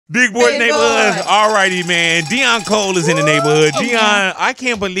Big Boy neighborhood. All righty, man. Deon Cole is in the neighborhood. Deon, I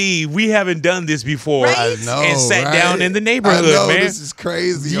can't believe we haven't done this before. Right? I know, and sat down in the I neighborhood, know, man. This is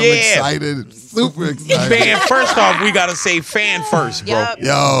crazy. I'm excited. Super excited. Man, first off, we got to say fan first, bro. Yep.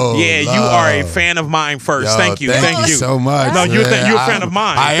 Yo, Yeah, love. you are a fan of mine first. Yo, thank you. Thank you so much. No, you're man. a fan of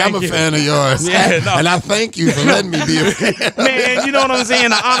mine. I am Thank a you. fan of yours. Yeah, no. And I thank you for letting me be a fan. Man, you know what I'm saying?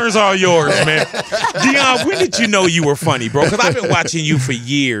 The honors are yours, man. Deon, when did you know you were funny, bro? Because I've been watching you for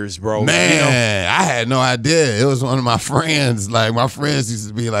years, bro. Man, you know? I had no idea. It was one of my friends. Like, my friends used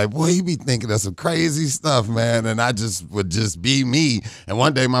to be like, boy, you be thinking of some crazy stuff, man. And I would just be me. And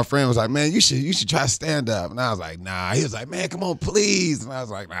one day my friend was like, man, you should try stand up. And I was like, nah. He was like, man, come on, please. And I was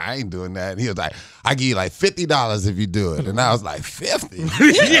like, nah, I ain't doing that. And he was like, I give you like $50 if you do it. And I was like, 50? Yeah,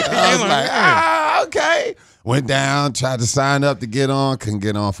 I was like, okay. Went down, tried to sign up to get on. Couldn't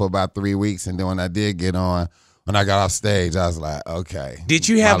get on for about 3 weeks. And then when I did get on, when I got off stage, I was like, okay. Did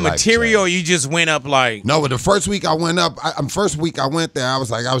you have material or you just went up like? No, but the first week I went up, first week I went there, I was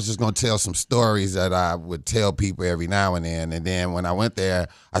like, I was just going to tell some stories that I would tell people every now and then. And then when I went there,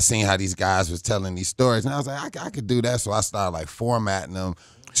 I seen how these guys was telling these stories. And I was like, I could do that. So I started like formatting them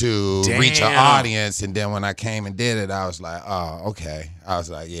to reach an audience. And then when I came and did it, I was like, oh, okay. I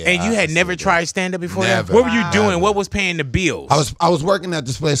was like, yeah. And you had never tried stand-up before Never. that? What were you doing? Never. What was paying the bills? I was working at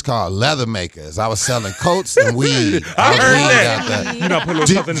this place called Leather Makers. I was selling coats and weed. I heard that. that. You know, put a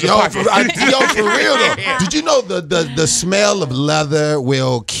little something in the pocket. For real though. Did you know the smell of leather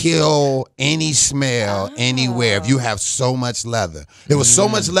will kill any smell anywhere if you have so much leather? There was so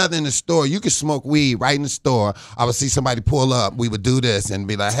much leather in the store. You could smoke weed right in the store. I would see somebody pull up. We would do this and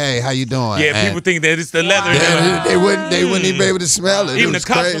be like, hey, how you doing? Yeah, and people think that it's the leather. they wouldn't even be able to smell it. Even it was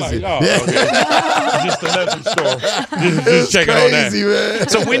the cops crazy. were like, oh, okay. Just the leather store. Just checking on that. Man.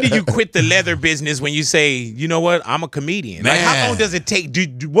 So when did you quit the leather business when you say, you know what, I'm a comedian? Like, how Man. long does it take?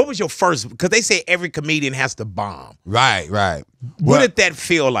 What was your first? Because they say every comedian has to bomb. Right. What did that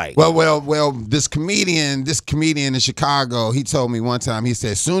feel like? Well, this comedian in Chicago, he told me one time, he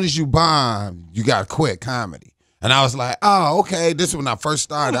said, as soon as you bomb, you got to quit comedy. And I was like, oh, okay. This is when I first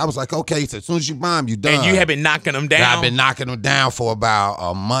started. I was like, okay, so as soon as you bomb, you done. And you have been knocking them down? And I've been knocking them down for about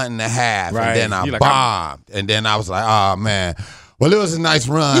a month and a half. Right. And then I You're like, bombed. And then I was like, oh, man. Well, it was a nice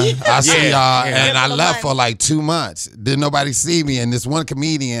run. I see y'all, and I left for like 2 months. Didn't nobody see me, and this one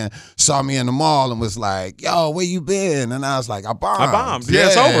comedian saw me in the mall and was like, "Yo, where you been?" And I was like, "I bombed." I bombed. Yeah,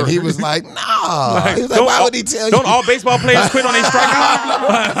 it's over. And he was like, "No." He was like, "Why would he tell you?" Don't all baseball players quit on their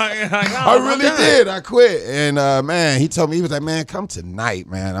strikeout? I really did. I quit, and man, he told me, he was like, "Man, come tonight,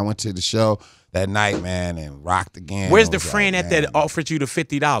 man." I went to the show that night, man, and rocked again. Where's the friend that offered you the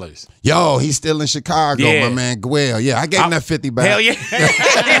 $50? Yo, he's still in Chicago, Yeah. my man Gwell. Yeah, I gave him that 50 back. Hell yeah.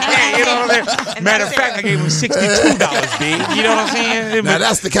 You know what I'm saying? Matter of fact, I gave him $62, big. You know what I'm saying? Now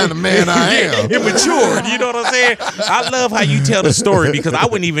that's the kind of man I am. It matured. You know what I'm saying? I love how you tell the story because I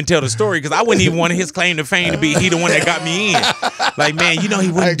wouldn't even tell the story because I wouldn't even want his claim to fame to be he the one that got me in. Like, man, you know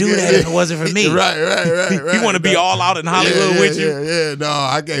he wouldn't do that if it wasn't for me. Right. He want to be all out in Hollywood with you. Yeah. No,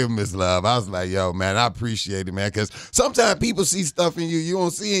 I gave him his love. I was like, yo, man, I appreciate it, man, because sometimes people see stuff in you you don't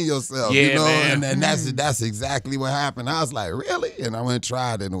see in yourself. Yeah, you know, man. and that's exactly what happened. I was like, really? And I went and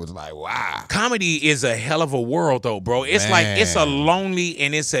tried it, and it was like, wow. Comedy is a hell of a world, though, bro. It's like it's a lonely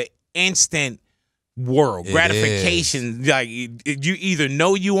and it's an instant world. Gratification. Like you either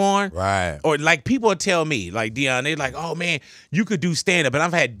know you on, right, or like people will tell me, like Deon, they're like, "Oh man, you could do stand up," and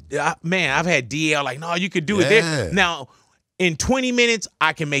I've had DL like, "No, you could do it there." Now, in 20 minutes,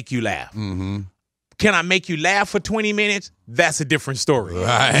 I can make you laugh. Mm-hmm. Can I make you laugh for 20 minutes? That's a different story.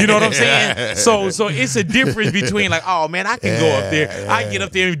 Right. You know what I'm saying? So it's a difference between like, oh man, I can go up there. I can get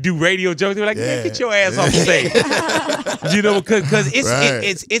up there and do radio jokes. They're like, man, get your ass off the stage. You know, because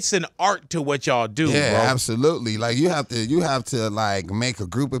it's an art to what y'all do. Yeah, bro. absolutely. Like you have to like make a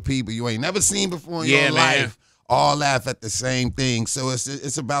group of people you ain't never seen before in your life all laugh at the same thing. So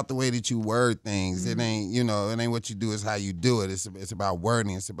it's about the way that you word things. It ain't, it ain't what you do, it's how you do it. It's about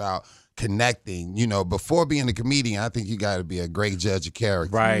wording. It's about connecting. Before being a comedian, I think you got to be a great judge of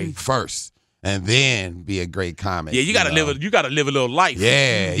character first, and then be a great comic. Yeah, you got to live. You got to live a little life.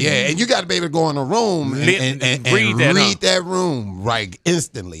 Yeah, and you got to be able to go in a room and read that room right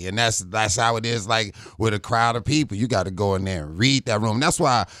instantly. And that's how it is. Like with a crowd of people, you got to go in there and read that room. That's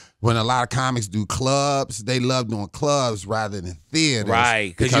why when a lot of comics do clubs, they love doing clubs rather than theaters.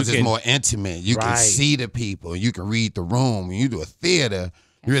 Right. Because it's more intimate. You can see the people. You can read the room. When you do a theater,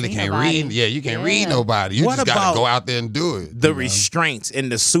 You really can't read. Yeah, you can't read nobody. You just got to go out there and do it. The restraints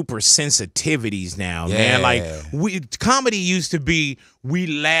and the super sensitivities now, man. Like comedy used to be, we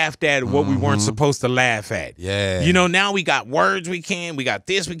laughed at what we weren't supposed to laugh at. Yeah. You know, now we got words we got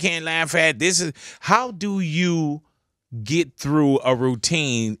this we can't laugh at. This is, how do you get through a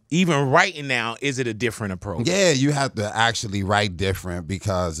routine? Even writing now, is it a different approach? Yeah, you have to actually write different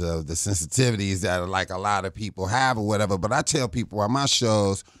because of the sensitivities that like a lot of people have or whatever. But I tell people on my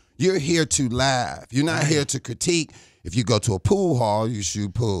shows, you're here to laugh. You're not here to critique. If you go to a pool hall, you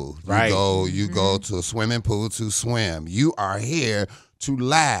shoot pool. You go to a swimming pool to swim. You are here to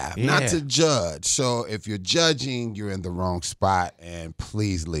laugh, not to judge. So if you're judging, you're in the wrong spot, and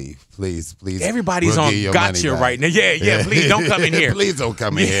please leave. Please. Everybody's on gotcha right now. Yeah, please don't come in here. Please don't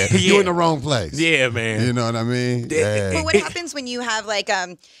come in here. You're in the wrong place. Yeah, man. You know what I mean? But what happens when you have like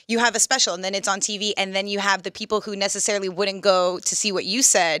you have a special and then it's on TV, and then you have the people who necessarily wouldn't go to see what you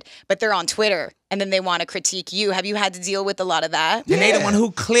said, but they're on Twitter and then they want to critique you? Have you had to deal with a lot of that? And they the one who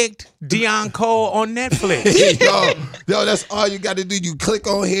clicked Deon Cole on Netflix. Yo, that's all you got to do. You click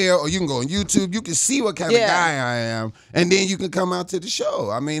on here, or you can go on YouTube. You can see what kind of guy I am, and then you can come out to the show.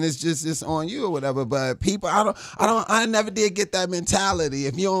 I mean, it's on you or whatever. But people, I never did get that mentality.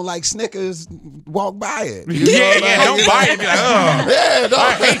 If you don't like Snickers, walk by it. Don't buy it. Be like,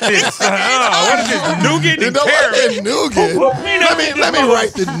 I hate this. What is this, nougat and carrot? Nougat. Let me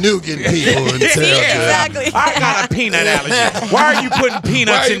write the nougat people and tell them. Exactly. I got a peanut allergy. Why are you putting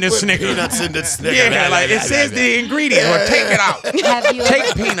peanuts in the Snickers? Peanuts in the Snickers. Yeah, like it says the ingredient, or take it out.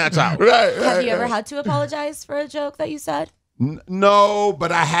 Take peanuts out. Have you ever had to apologize for a joke that you said? No,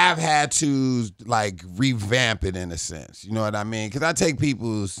 but I have had to like revamp it in a sense. You know what I mean? Because I take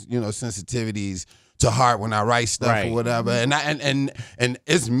people's sensitivities to heart when I write stuff or whatever, and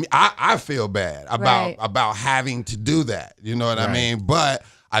it's me. I feel bad about having to do that. You know what I mean? But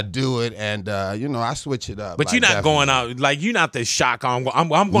I do it, and I switch it up. But like, you're not going out like you're not the shock. I'm going to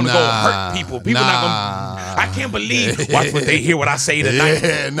go hurt people. People not going. I can't believe. Watch what they hear what I say tonight.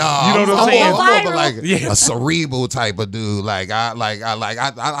 Yeah, no, you know what I'm saying? I'm more like a cerebral type of dude.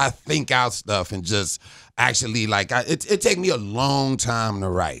 I think out stuff and just. Actually, it take me a long time to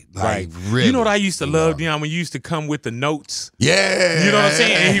write. Really. You know what I used to love, Deon, when you used to come with the notes? Yeah. You know what I'm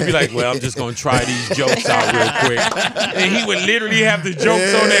saying? And he'd be like, well, I'm just going to try these jokes out real quick. And he would literally have the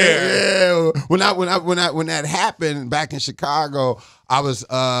jokes on there. Yeah. When that happened back in Chicago,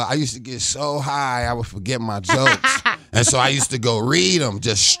 I used to get so high I would forget my jokes. And so I used to go read them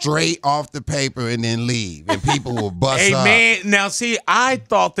just straight off the paper and then leave. And people would bust up. Hey, man, now see, I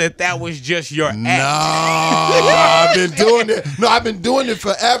thought that was just your act. No, I've been doing it. No, I've been doing it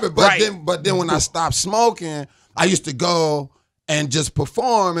forever. But then when I stopped smoking, I used to go and just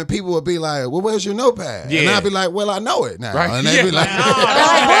perform, and people would be like, well, where's your notepad? Yeah. And I'd be like, well, I know it now. And they'd be like,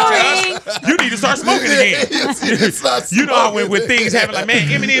 you need to start smoking again. You know how when things happen, like, man,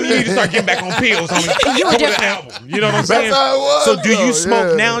 Eminem, you need to start getting back on pills, homie. You were different. You know what I'm saying? That's how it was, so do you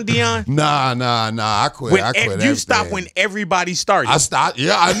smoke now, Deon? Nah, I quit. I quit You everything. stopped when everybody started. I stopped,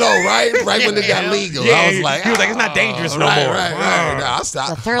 I know, right? Right when it got legal. Yeah, I was like, he was like, it's not dangerous no more. Right. No, I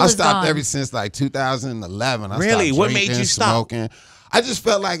stopped ever since like 2011. Really? What made you stop? Smoking. I just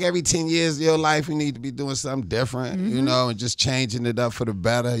felt like every 10 years of your life, you need to be doing something different, and just changing it up for the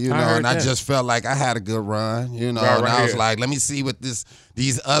better, and I just felt like I had a good run, and I was like, let me see what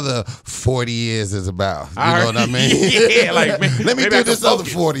these other 40 years is about. You know what I mean? Yeah, like, let me do this other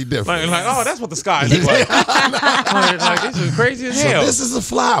 40 different. Like, oh, that's what the sky looks like. Like, this is crazy as hell. So this is a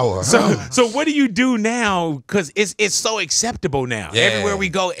flower. So what do you do now? Because it's so acceptable now. Yeah. Everywhere we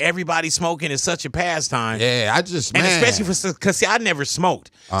go, everybody smoking is such a pastime. Yeah, and especially because see, I never smoked,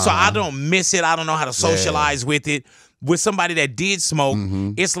 so I don't miss it. I don't know how to socialize with it. With somebody that did smoke,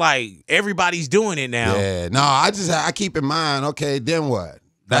 it's like everybody's doing it now. Yeah, no, I keep in mind. Okay, then what?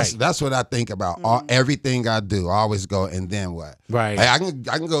 That's what I think about. Everything I do, I always go, and then what? Right. Like,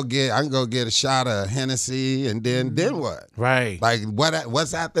 I can go get a shot of Hennessy, and then what? Right. Like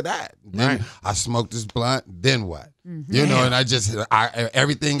what's after that? Then I smoke this blunt. Then what? You know, and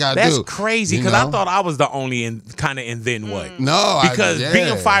everything I do. That's crazy, because I thought I was the only kind of in then what? No, because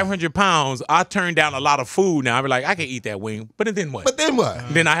being 500 pounds, I turned down a lot of food. Now I be like, I can eat that wing, but then what? But then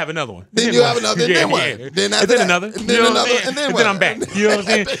what? Then I have another one. Then you have another. Then what? Then after that, another. And then another. And then what? Then I'm back. You know what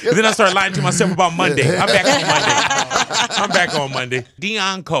I'm saying? Then I start lying to myself about Monday. I'm back on Monday. I'm back on Monday.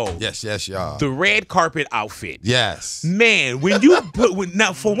 Deon Cole. Yes, y'all. The red carpet outfit. Yes. Man, when you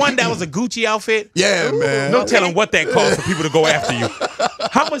now for one, that was a Gucci outfit. Yeah, man. No telling what that cost for people to go after you.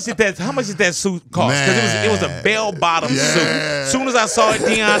 How much did that suit cost? Because it was a bell bottom suit. As soon as I saw it,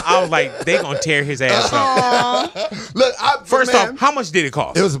 Deon, I was like, they gonna tear his ass up. Look, first off, how much did it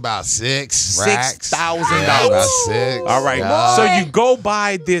cost? It was about $6,000. About $6,000. All right. Yeah. So you go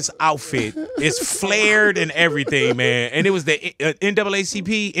buy this outfit. It's flared and everything, man. And it was the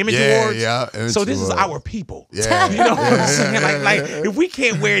NAACP Image Awards. Yeah. So this is our people. Yeah. You know what I'm saying? Like if we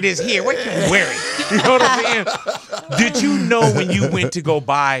can't wear this here, where can we wear it? You know what I'm saying? Did you know when you went to go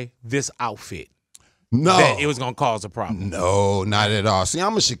buy this outfit that it was gonna cause a problem? No, not at all. See,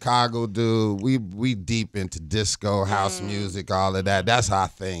 I'm a Chicago dude. We deep into disco, house music, all of that. That's our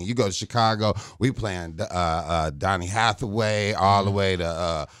thing. You go to Chicago, we playing Donny Hathaway all the way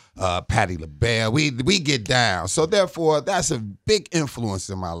to Patti LaBelle. We get down. So therefore, that's a big influence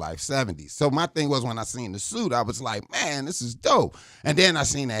in my life, 70s. So my thing was when I seen the suit, I was like, man, this is dope. And then I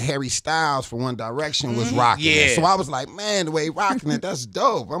seen that Harry Styles from One Direction was rocking it. So I was like, man, the way he rocking it, that's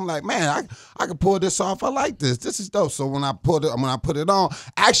dope. I'm like, man, I could pull this off. I like this. This is dope. So when I put it on,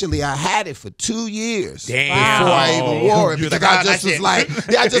 actually I had it for 2 years before I even wore it. Because I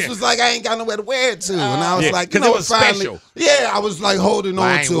just was like, I ain't got nowhere to wear it to. And I was like, you know, it was finally, special. I was like holding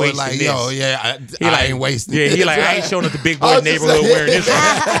on to it like, yo, I ain't wasting it. He like, I ain't showing up the big boy neighborhood wearing this.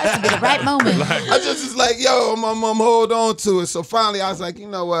 That's to be the right moment. I just was like, yo, I'm hold on to it. So finally I was like, you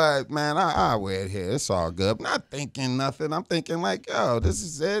know what, man, I wear it here. It's all good. I'm not thinking nothing. I'm thinking like, yo, this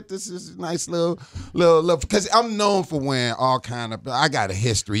is it. This is a nice little, because I'm known for wearing all kind of, I got a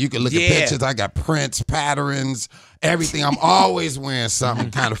history. You can look at pictures. I got prints, patterns, everything. I'm always wearing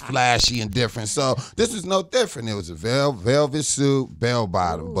something kind of flashy and different. So this is no different. It was a velvet suit, bell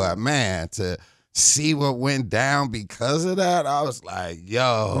bottom. Ooh. But man, to see what went down because of that, I was like,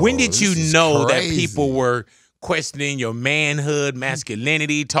 yo. When did you know crazy. that people were questioning your manhood,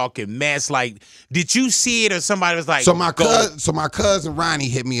 masculinity, talking mess? Like, did you see it or somebody was like, so my cousin Ronnie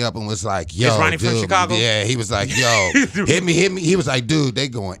hit me up and was like, yo, is Ronnie from Chicago? Yeah, he was like, yo, hit me. He was like, dude, they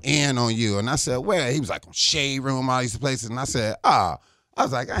going in on you. And I said, where? He was like, on Shade Room, all these places. And I said, I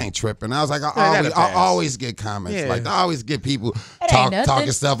was like, I ain't tripping. I was like, I always get comments. Yeah. Like, I always get people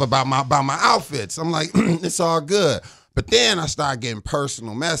talking stuff about my outfits. I'm like, it's all good. But then I started getting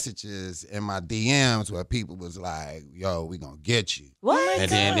personal messages in my DMs where people was like, yo, we gonna get you. What? And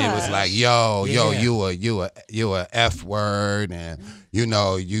then it was like, yo, you a F word, and you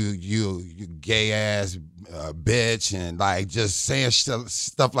know, you gay ass bitch, and like just saying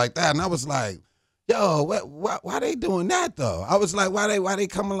stuff like that. And I was like, yo, why they doing that though? I was like, why they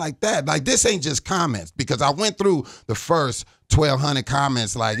coming like that? Like, this ain't just comments, because I went through the first 1,200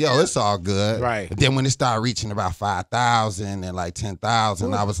 comments like, yo, it's all good. Right. But then when it started reaching about 5,000 and like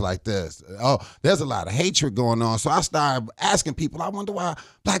 10,000, I was like this. Oh, there's a lot of hatred going on. So I started asking people, I wonder why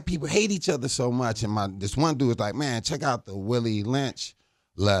black people hate each other so much. And this one dude was like, man, check out the Willie Lynch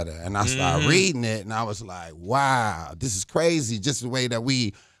letter. And I started reading it, and I was like, wow, this is crazy. Just the way that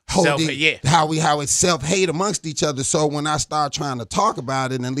we how it's self-hate amongst each other. So when I start trying to talk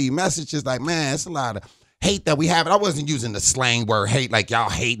about it and leave messages like, man, it's a lot of hate that we have. I wasn't using the slang word hate, like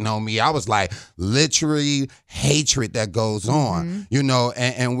y'all hating on me. I was like, literally hatred that goes on, you know,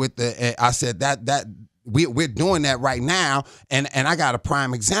 and with I said that we're doing that right now, and I got a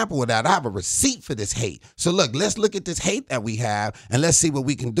prime example of that. I have a receipt for this hate. So look, let's look at this hate that we have, and let's see what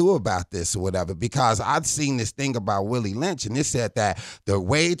we can do about this or whatever. Because I've seen this thing about Willie Lynch, and it said that the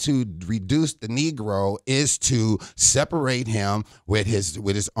way to reduce the Negro is to separate him with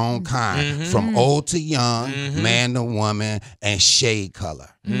his own kind, from old to young, man to woman, and shade color.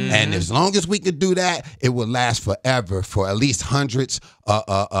 And as long as we could do that, it will last forever, for at least hundreds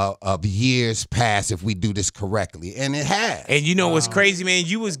of years past, if we do this correctly. And it has. And you know what's crazy, man?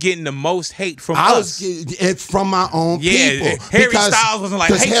 You was getting the most hate from us. It's from my own people. Harry Styles was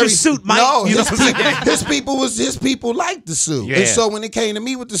like, hate your suit, Mike. No, you know his people liked the suit. Yeah. And so when it came to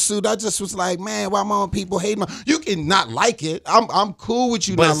me with the suit, I just was like, man, why my own people hate my... You can not like it. I'm cool with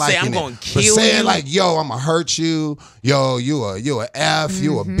you not liking it. I'm gonna kill you. But saying like, yo, I'm gonna hurt you. Yo, you a F,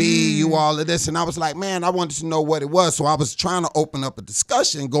 you a B, you all of this. And I was like, man, I wanted to know what it was. So I was trying to open up a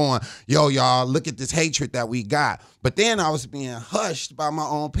discussion going, yo, y'all, look at this hatred that we got. But then I was being hushed by my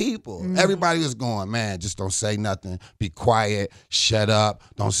own people. Everybody was going, man, just don't say nothing. Be quiet. Shut up.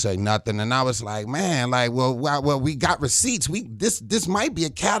 Don't say nothing. And I was like, man, like, well, we got receipts. This might be a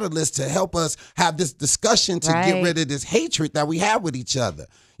catalyst to help us have this discussion to get rid of this hatred that we have with each other.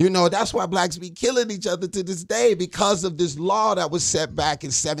 You know, that's why blacks be killing each other to this day, because of this law that was set back in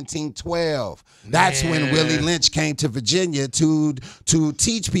 1712. That's when Willie Lynch came to Virginia to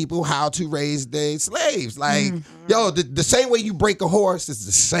teach people how to raise their slaves. Like, yo, the same way you break a horse is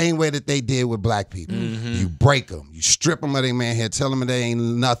the same way that they did with black people. you break them. You strip them of their manhood, tell them they ain't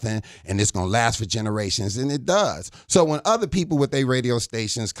nothing, and it's going to last for generations, and it does. So when other people with their radio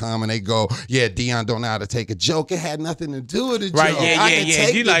stations come and they go, yeah, Deon don't know how to take a joke, it had nothing to do with a joke. Yeah.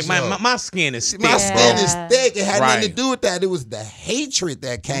 You like, my skin is thick. My skin is thick. It had nothing to do with that. It was the hatred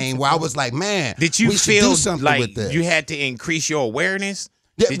that came where I was like, man, did you feel like with this. You had to increase your awareness?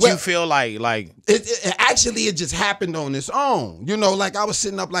 Yeah, Did you feel like it just happened on its own, you know, like I was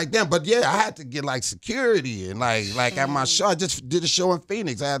sitting up like them, but yeah, I had to get like security and like at my show, I just did a show in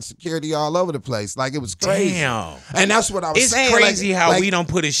Phoenix, I had security all over the place, like it was crazy. Damn. And that's what I was saying. It's crazy how we don't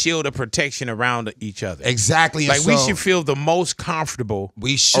put a shield of protection around each other. Exactly. Like we should feel the most comfortable.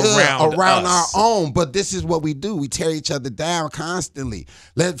 We should around our own, but this is what we do. We tear each other down constantly.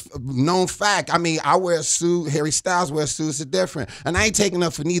 Known fact. I mean, I wear a suit. Harry Styles wears suits. It's different, and I ain't taking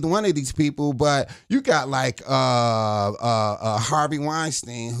up for neither one of these people. But you got like Harvey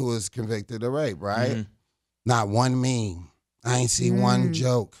Weinstein, who was convicted of rape, right? Mm-hmm. Not one meme. I ain't see one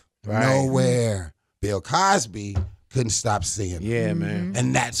joke nowhere. Bill Cosby couldn't stop seeing it. Yeah, man.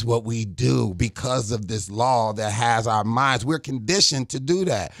 And that's what we do because of this law that has our minds. We're conditioned to do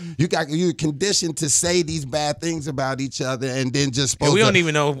that. You're conditioned to say these bad things about each other and then just we don't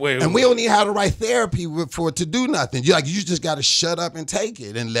even know where. And we don't even have the right therapy for it to do nothing. You just got to shut up and take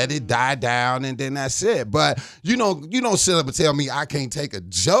it and let it die down, and then that's it. But you don't sit up and tell me I can't take a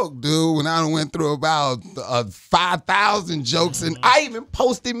joke, dude, when I done went through about 5,000 jokes. And I even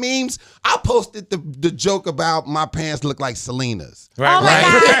posted memes. I posted the joke about my pants look like Selena's. Right, oh my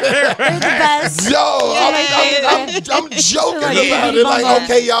God. They're the best. Yo, I'm joking about it. Like,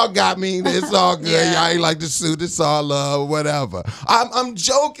 okay, y'all got me. It's all good. Y'all ain't like the suit. It's all love, whatever. I'm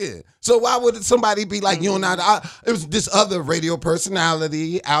joking. So why would somebody be like, you don't know how to, it was this other radio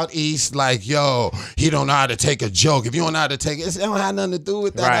personality out east, like, yo, he don't know how to take a joke. If you don't know how to take it, it don't have nothing to do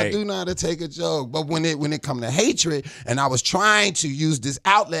with that. Right. I do know how to take a joke. But when it come to hatred, and I was trying to use this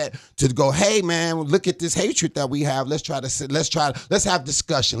outlet to go, hey man, look at this hatred that we have. Let's have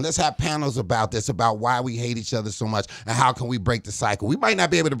discussion. Let's have panels about this, about why we hate each other so much and how can we break the cycle. We might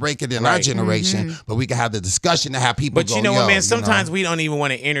not be able to break it in our generation, but we can have the discussion to have people go, you know what, man, sometimes we don't even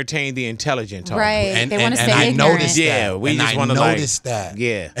want to entertain the intelligent talk. Right. They want to stay ignorant. Noticed that. Yeah, we just want to notice that.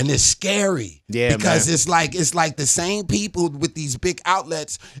 Yeah. And it's scary. Yeah, because man. it's like the same people with these big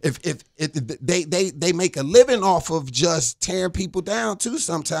outlets, if they make a living off of just tearing people down too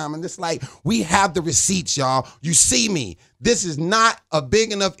sometime. And it's like, we have the receipts, y'all. You see me. This is not a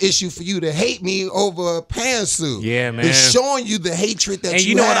big enough issue for you to hate me over a pantsuit. Yeah, man. It's showing you the hatred that you have. And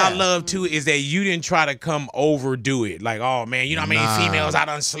you know what I love, too, is that you didn't try to come overdo it. Like, oh, man, you know how many females I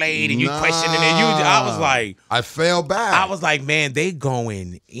done slayed and you questioning it. I was like. I fell back. I was like, man, they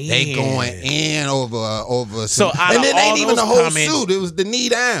going in. They going in over. So and it ain't even the whole suit. It was the knee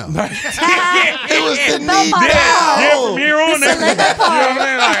down. It was the knee down. Yeah, from here on. You know what I mean?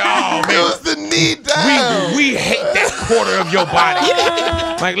 Like, oh, man. It was the knee down. We hate that quarter of your body.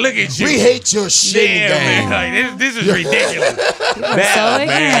 Like, look at you. We hate your shit. Yeah, man. Like, this is ridiculous. Bad,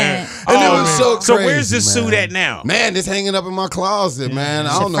 man. And it was so crazy. So where's the suit at now? Man, it's hanging up in my closet, man.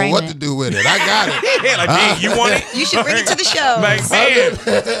 I don't know what to do with it. I got it. Yeah, like, man, you want it? You should bring it to the show. Like, man.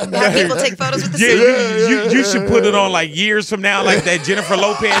 Have people take photos with the suit. You should put it on like years from now, like that Jennifer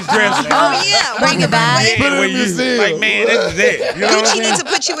Lopez dress. Oh yeah, bring it back. Yeah, where you like, man, this is it. You know Gucci needs to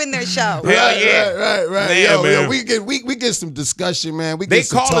put you in their show. Hell yeah, right. Yeah, man. We get some discussion, man. They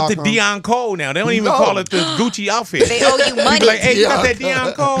call it the Deon Cole now. They don't even call it the Gucci outfit. They owe you money. Like, hey, you got that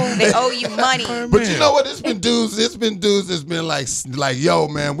Deon Cole? They owe you money. But you know what? It's been dudes that's been like, yo,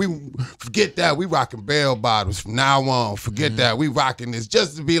 man, we forget that. We rocking bell bottoms from now on. Forget that. We rocking this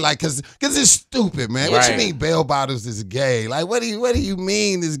just to be like, cause it's stupid, man. What you mean bell bottoms is gay? Like, what do you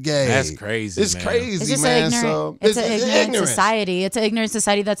mean is gay? That's crazy. It's crazy, it's just man. It's an ignorant society. It's an ignorant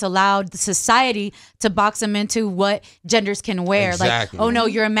society that's allowed the society to box them into what genders can wear. Exactly. Like, oh no,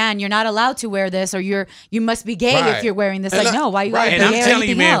 you're a man, you're not allowed to wear this, or you must be gay if you're wearing this. Like, no, why you gotta and I'm wear telling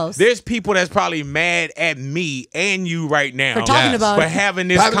you, man, else? there's people that's probably mad at me and you right now for talking about for having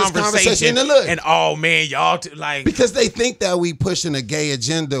this conversation. And oh man, y'all like, because they think that we pushing a gay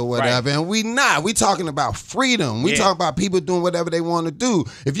agenda or whatever, and we not. We talking about freedom. We talk about people doing whatever they want to do.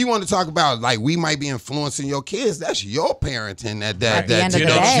 If you want to talk about like we might be influencing your kids, that's your parenting. That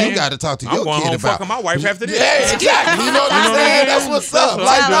you got to talk to your kid about. I'm going home fucking my wife after this. Yeah, exactly. Exactly. You know what I'm saying? That's what's up.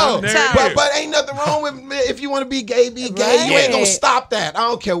 Like, no. But But ain't nothing wrong with if you want to be gay, be gay. You ain't gonna stop that. I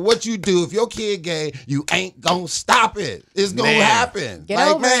don't care what you do. If your kid gay, you ain't gonna stop it. It's gonna happen. Get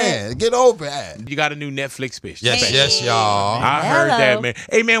over it. Get over it. You got a new Netflix special. Yes, y'all. I heard that, man.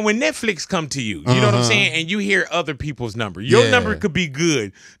 Hey, man, when Netflix come to you, you know what I'm saying, and you hear other people's number, your number could be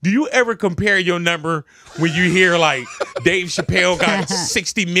good. Do you ever compare your number when you hear like Dave Chappelle got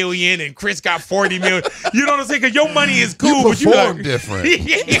 60 million and Chris got 40 million? You know what I'm saying? Because your money is cool, You but you perform like, different.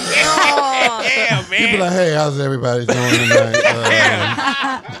 yeah, man. People like, hey, how's everybody doing tonight?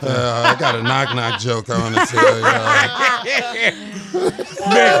 I got a knock joke I want to tell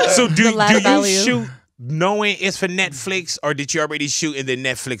y'all. Man, so do you value. shoot knowing it's for Netflix, or did you already shoot in the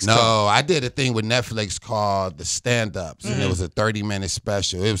Netflix? No, I did a thing with Netflix called the Stand-Ups, and it was a 30-minute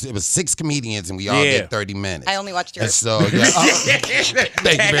special. It was 6 comedians, and we all did 30 minutes. I only watched yours. And so,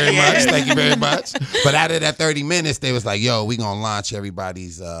 thank you very much. Thank you very much. But out of that 30 minutes, they was like, yo, we going to launch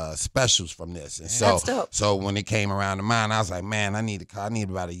everybody's specials from this. And so, That's dope. so when it came around to mine, I was like, man, I need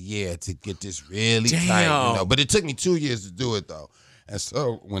about a year to get this really tight. You know? But it took me 2 years to do it, though. And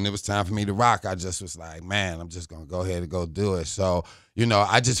so when it was time for me to rock, I just was like, man, I'm just going to go ahead and go do it. So, you know,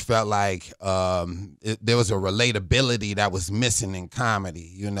 I just felt like there was a relatability that was missing in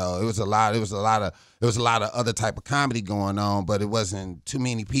comedy. You know, it was a lot of other type of comedy going on, but it wasn't too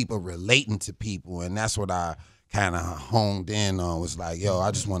many people relating to people. And that's what I kind of honed in on, was like, yo,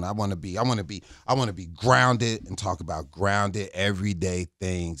 I want to be grounded and talk about grounded everyday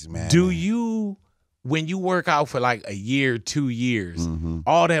things, man. Do you, when you work out for like a year, 2 years,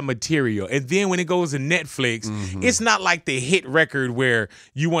 all that material, and then when it goes to Netflix, it's not like the hit record where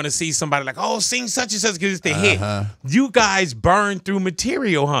you want to see somebody like, oh, sing such and such because it's the hit. You guys burn through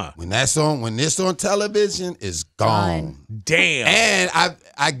material, huh? When it's on television, it's gone. Damn. And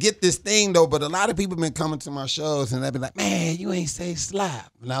I get this thing though, but a lot of people been coming to my shows and they be like, man, you ain't say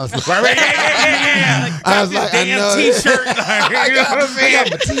slap. And I was like, I was like, I know. T-shirt. Like, you know what I'm saying? I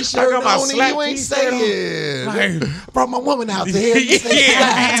got my T-shirt I got my on, slap you ain't T-shirt say on. it. Like, I brought my woman out there. You say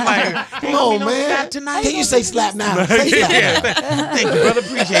slap. Like, Come on, man. Can you say slap now? Say slap now. Thank you, brother.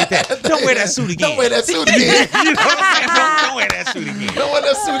 Appreciate that. Don't wear that suit again. Don't wear that suit again. You know what I'm saying? Don't wear that suit again. Don't wear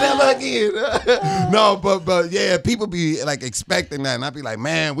that suit ever again. No, but yeah, people be like expecting that, and I be like,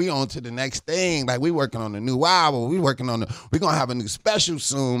 man, we on to the next thing. Like, we working on a new album. We gonna have a new special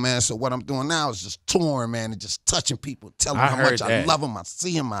soon, man. So what I'm doing now is just touring, man, and just touching people, telling them how much I love them. I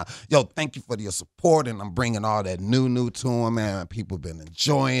see them. Yo, thank you for your support, and I'm bringing all that new to them, man. People been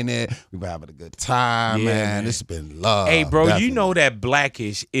enjoying it. We've been having a good time, man. It's been love. Hey, bro, definitely. you know that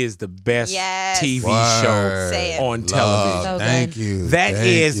Blackish is the best TV Word. show on television. So Thank you. That Thank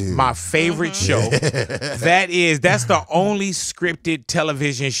is you. my favorite show. That's the only scripted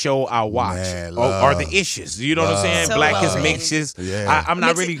television show I watch. Man, or the issues. You know what I'm saying? So Blackish well mixes. Yeah. I'm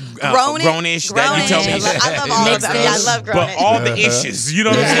not really Grownish. grownish. That you tell me. I love all of them. Yeah, I love But grownish. all the issues, you know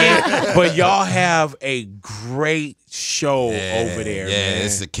what I'm saying? But y'all have a great show over there, man.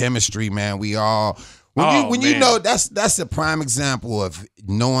 It's the chemistry, man. We all when you man. know that's a prime example of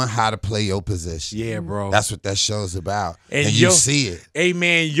knowing how to play your position. Yeah, bro. That's what that show's about. And yo, you see it. Hey,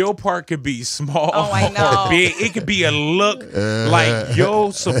 man, your part could be small I know. or big. It could be a look like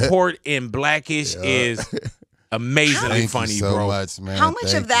your support in Blackish is amazingly Thank funny, you so bro. much, man. How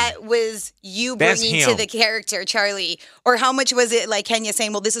much Thank of that was you That's bringing him. to the character, Charlie? Or how much was it like Kenya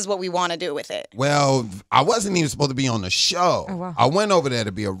saying, well, this is what we want to do with it? Well, I wasn't even supposed to be on the show. Oh, wow. I went over there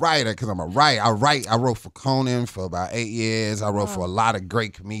to be a writer because I'm a writer. I wrote for Conan for about 8 years. I wrote for a lot of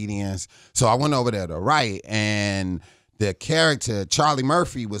great comedians. So I went over there to write, and the character, Charlie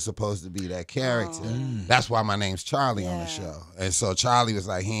Murphy, was supposed to be that character. That's why my name's Charlie on the show. And so Charlie was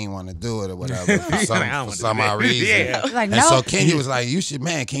like, he didn't want to do it or whatever for some odd reason. Yeah. Like, And no. so Kenya was like,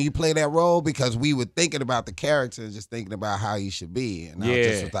 can you play that role? Because we were thinking about the character and just thinking about how he should be. And I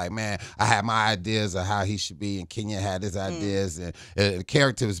just was like, man, I had my ideas of how he should be, and Kenya had his ideas. And the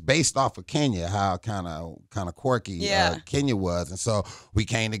character was based off of Kenya, how kind of quirky Kenya was. And so we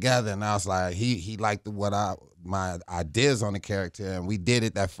came together, and I was like, he liked my ideas on the character, and we did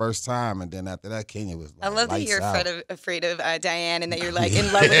it that first time, and then after that, Kenya was like, I love that lights you're out. afraid of Diane, and that you're like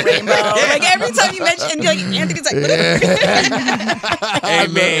in love with Rainbow. Like every time you mention, like Anthony's like, Hey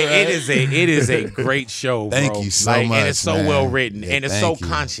man, it is a great show, bro. Thank you so like, much, and it's so man. well written, Yeah, and it's so thank you.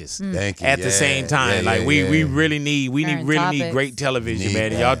 conscious Thank you. at the same time. Like we really need Current need topics. great television, Need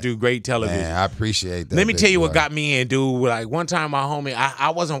man. that. Y'all do great television. Man, I appreciate that. Let me big tell you what boy. got me in, dude. Like one time, my homie, I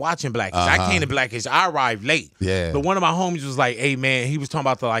wasn't watching Blackish. I came to Blackish. I arrived late. Yeah. But one of my homies was like, "Hey man," he was talking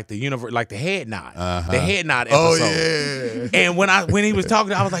about the universe, like the head nod, the head nod Oh episode. yeah. And when he was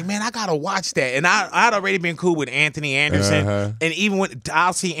talking, I was like, "Man, I gotta watch that." And I'd already been cool with Anthony Anderson, and even when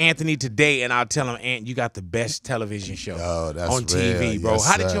I'll see Anthony today, and I'll tell him, "Ant, you got the best television show on TV, bro." Yes,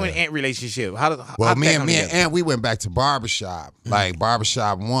 how did you and Ant relationship? Well, me and Ant, we went back to Barbershop, like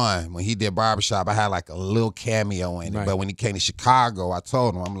Barbershop 1. When he did Barbershop, I had like a little cameo in it. But when he came to Chicago, I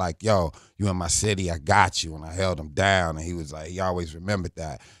told him, I'm like, "Yo, you in my city, I got you." And I held him down, and he was like, he always remembered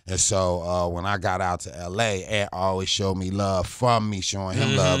that. And so when I got out to LA, Ant always showed me love from me showing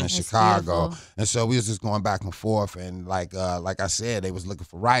him love in Chicago. Beautiful. And so we was just going back and forth, and like I said, they was looking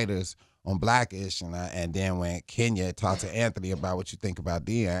for writers on Blackish, and then when Kenya talked to Anthony about what you think about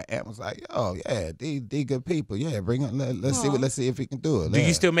Deon, Ant was like, "Oh yeah, they good people. Yeah, bring it. Let's see if he can do it." Do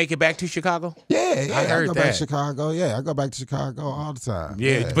you still make it back to Chicago? Yeah, I heard I go back to Chicago. Yeah, I go back to Chicago all the time.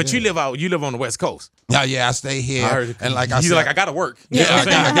 Yeah, but you live on the West Coast. Yeah, I stay here. And like I said, like, I gotta work. Yeah, I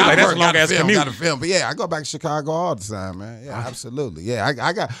gotta like, work. That's a long ass commute. Gotta film. But yeah, I go back to Chicago all the time, man. Yeah, absolutely. Yeah, I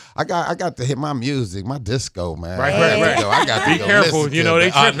got to hit my music, my disco, man. Right. I got to be careful. You know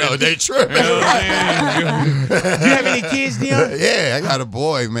they tripping. I know they tripping. Do you have any kids, Deon? Yeah, I got a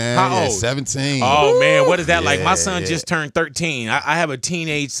boy, man. How old? 17. Oh man, what is that like? My son just turned 13. I have a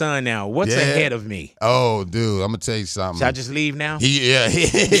teenage son now. What's ahead of me? Oh, dude, I'm gonna tell you something. Should I just leave now? He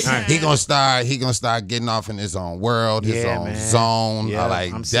gonna start getting off in his own world, his own zone. Yeah,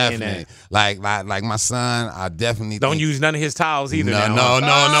 I'm definitely like my son. I definitely don't use none of his towels either. No. Oh,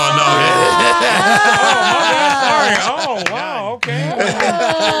 my bad. Sorry. Oh, wow. Okay.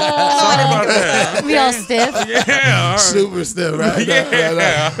 Sorry about that. We all stiff. Yeah. Super stiff, right?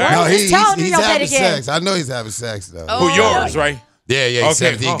 Yeah. No, he's having sex. I know he's having sex though. Oh. Who, yours, right? Yeah, he's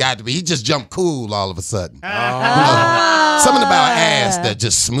 17. Got to be. He just jumped cool all of a sudden. You know, something about ass that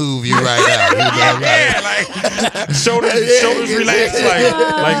just smooth you right out. You know, like shoulders relaxed,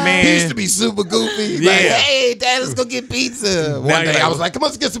 like man. He used to be super goofy. Like, hey, Dad, let's go get pizza. One day I was like, come on,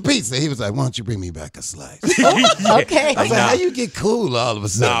 let's get some pizza. He was like, why don't you bring me back a slice? Okay. I was like, how you get cool all of a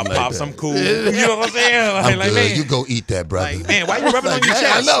sudden? Nah, Pops, I'm cool. You know what I'm saying? I'm good. Man, you go eat that, brother. Like, man, why you rubbing on your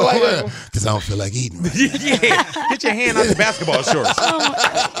chest? I know, because I don't feel like eating. Get your hand out the basketball shorts.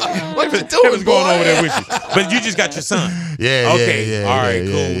 What you doing? What's going over there with you? But you just got your son. Yeah. Okay. All right.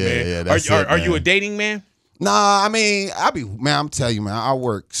 Cool, man. Yeah, are you a dating man? Nah, I mean, I'm telling you, man, I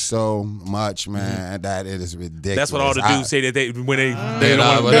work so much, man, that it is ridiculous. That's what all the dudes say that when they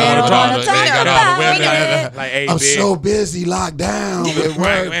don't want to talk about. Like, hey, I'm so busy, locked down at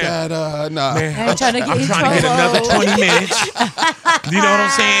work that I'm trying to get another 20 minutes. You know what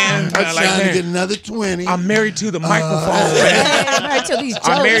I'm saying? I'm trying to get another 20. I'm married to the microphone. I'm married to these jokes,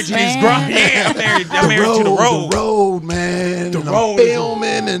 I'm married to these grind. Yeah, I'm married to the road. The road, man. The road.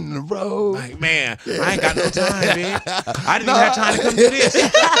 Filming and the road. Like, man, I ain't got no time, man. I didn't even have time to come do this. You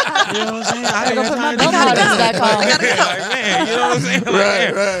know what I'm saying? I didn't have time to come do this. Like, man, you know what I'm saying?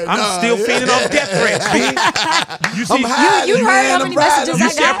 Like, right. I'm still feeding off death threats, man. You see, you heard how many messages you I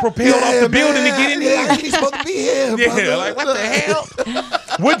see I got? propelled off the building to get in here. He's supposed to be here. Yeah, like what the hell?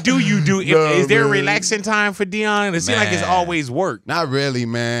 What do you do? Is there a relaxing time for Deon? It seems like it's always work. Not really,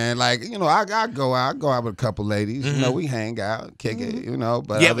 man. Like, you know, I go out with a couple ladies. You know, we hang out, kick it, you know.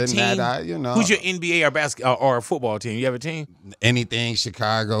 But other than that, you know. Who's your NBA or basketball or football team? You have a team? Anything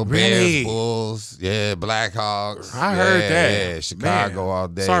Chicago, really? Bears, Bulls, Blackhawks. I heard that. Yeah, Chicago all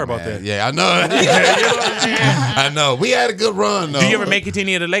day. Sorry about that. Yeah, I know. I know. We had a good run, though. Do you ever make it to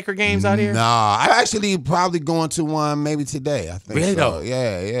any of the Laker games out here? Nah, I'm actually probably going to one maybe today. I think really so. Though?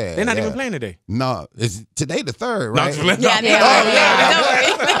 Yeah. They're not even playing today. No, it's today the 3rd, right?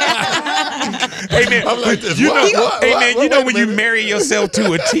 Hey man, I'm like this. You know when you marry yourself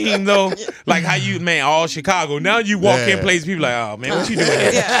to a team though, like how you all Chicago. Now you walk in places, people like, oh man, what you doing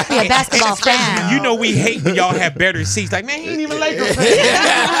there? Be a basketball fan. You know we hate when y'all have better seats. Like man, he ain't even Laker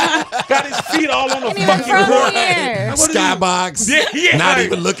fan. Got his feet all on the fucking court. Skybox. Yeah. Not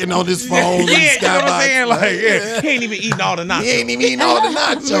even looking on his phone. Yeah, you know what I'm saying? Like, he ain't even eating all the nachos. He ain't even eating all the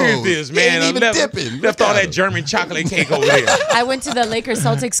nachos. Look at this, man. He ain't even dipping. Left all that German chocolate cake over there. I went to the Lakers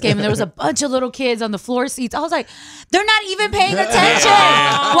Celtics game and there was a bunch of little kids on the floor seats. I was like, they're not even paying attention.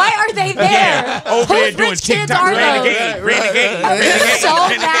 Why are they there? Yeah. Over there Whose doing rich kids TikTok, are those? renegade. So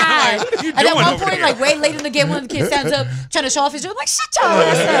mad. Like, what you And at doing one over point, there? like way late in the game, one of the kids stands up trying to show off his drink. I'm like, shut your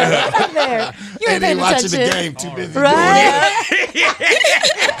ass up. Get out there. You ain't paying watching attention. the game, too busy Right?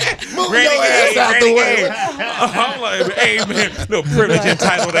 Move your ass out the way. I'm like, hey man, little privileged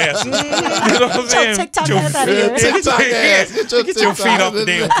entitled ass. You know what I'm saying? TikTok ass out of here. TikTok ass. Get your feet off the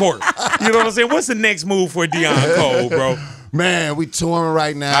damn court. You know what I'm saying? What's the next move for Deon Cole, bro? Man, we touring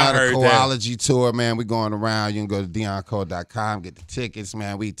right now. I The heard Coology tour, man. We going around. You can go to DeonCole.com, get the tickets,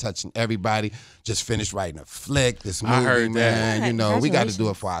 man. We touching everybody. Just finished writing a flick, this movie, I heard man. that. You know, we got to do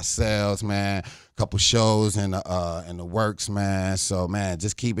it for ourselves, man. Couple shows in the works, man. So, man,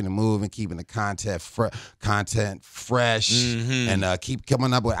 just keeping it moving, keeping the content fresh, and keep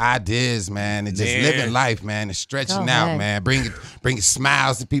coming up with ideas, man, and just living life, man, and stretching out, man. Bringing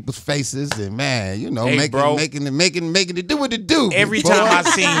smiles to people's faces, and man, you know, making it do what it do. Every time I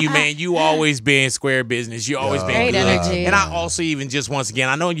seen you, man, you always been square business. You always been great good. energy. And I also even just once again,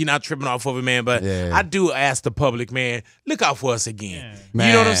 I know you're not tripping off of it, man, but I do ask the public, man, look out for us again. Man.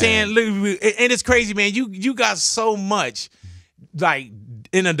 You know what I'm saying? Look, and it's crazy, man. You got so much like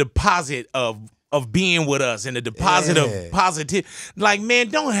in a deposit of being with us and a deposit of positive. Like, man,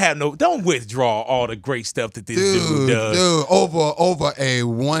 don't withdraw all the great stuff that this dude does. Dude, over a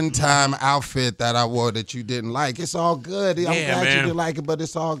one-time outfit that I wore that you didn't like. It's all good. I'm glad you didn't like it, but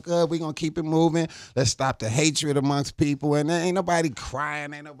it's all good. We're going to keep it moving. Let's stop the hatred amongst people. And there ain't nobody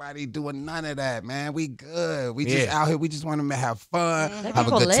crying. Ain't nobody doing none of that, man. We good. We just out here. We just want to have fun, have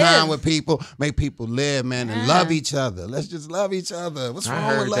a good time with people, make people live, man, and love each other. Let's just love each other. What's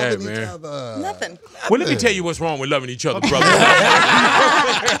wrong with loving each other? Nothing. Well, let me tell you what's wrong with loving each other, brother.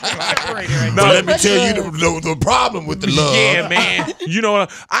 No, let me tell you the problem with the love. Yeah, man. You know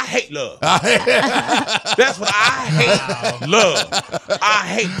what? I hate love. That's what I hate. Love. I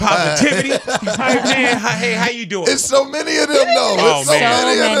hate positivity. Hey, man, how you doing? It's so many of them, though. Oh, so man.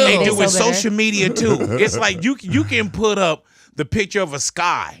 many of them. They do with social media, too. It's like you can put up the picture of a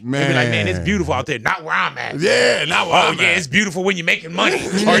sky. Man. And be like, man, it's beautiful out there. Not where I'm at. Yeah, not where I'm at. It's beautiful when you're making money.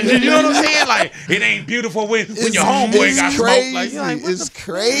 Or, you know what I'm saying? Like, it ain't beautiful when your homeboy got smoked. Like, you're like, it's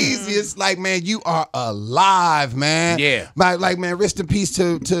crazy. It's like, man, you are alive, man. Yeah. Like, man, rest in peace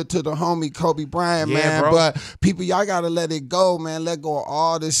to the homie Kobe Bryant, man. Bro. But people, y'all gotta let it go, man. Let go of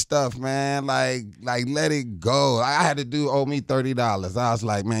all this stuff, man. Like let it go. I had a dude owe me $30. I was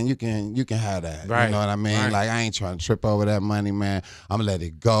like, man, you can have that. Right. You know what I mean? Right. Like, I ain't trying to trip over that money, man. I'm gonna let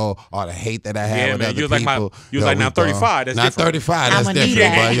it go. All the hate that I had with other people. You was like, now 35. That's not different. 35. That's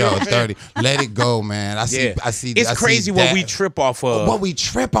different. But yo, 30. Let it go, man. I see. It's crazy what we trip off of. What we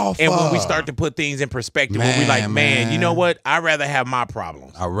trip off of. And when we start to put things in perspective, when we like, man, you know what? I'd rather have my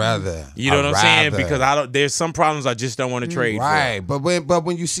problems. I'd rather. You know what I'm saying? Because there's some problems I just don't want to trade for. Right. But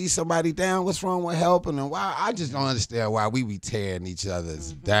when you see somebody down, what's wrong with helping them? Why? I just don't understand why we be tearing each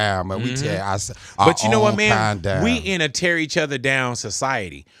other's down, but we tear our But you know what, man? Down. We in a tear each other down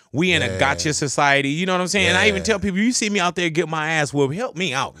society. We in a gotcha society. You know what I'm saying? And I even tell people, you see me out there get my ass whooped, help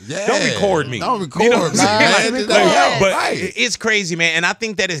me out. Yeah. Don't record me. Don't record me. You know what I'm saying? But it's crazy, man. And I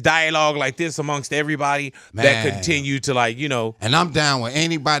think that it's dialogue like this amongst everybody that continue to, like, you know. And I'm down with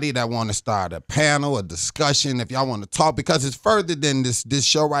anybody that want to start a panel, a discussion, if y'all want to talk, because it's further than this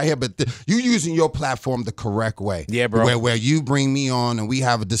show right here, but you using your platform the correct way. Yeah, bro. Where you bring me on and we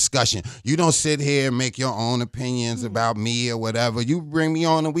have a discussion. You don't sit here and make your own opinions about me or whatever. You bring me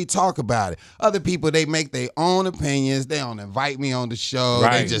on and we talk about it. Other people, they make their own opinions. They don't invite me on the show.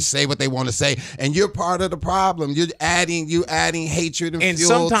 Right. They just say what they want to say. And you're part of the problem. You're adding hatred and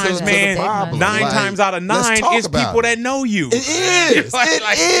fuel sometimes, to man, the problem. 9 times out of 9 is people that know you. It is.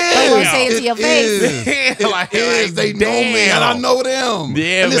 They won't say it to your face. It is. They know me and I know them.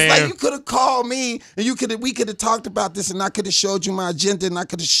 Yeah, and it's man. like you could have called me and we could have talked about this and I could have showed you my agenda and I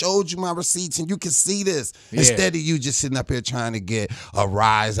could have showed you my receipts and you could see this. Instead of you just sitting up here trying to get a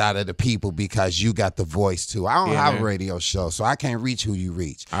rise out of the people because you got the voice too. I don't have a radio show, so I can't reach who you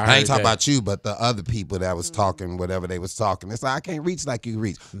reach. I ain't talking about you, but the other people that was talking, whatever they was talking. It's like I can't reach like you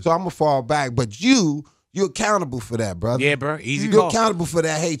reach. So I'm gonna fall back. But you're accountable for that, brother. Yeah, bro. Easy You're call. accountable for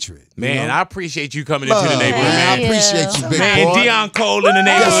that hatred. Man, I appreciate you coming into the neighborhood, man. I appreciate you, big man, boy. Deon Cole in the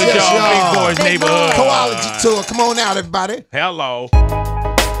neighborhood, y'all. Big Boy's neighborhood. Coology tour. Come on out, everybody. Hello.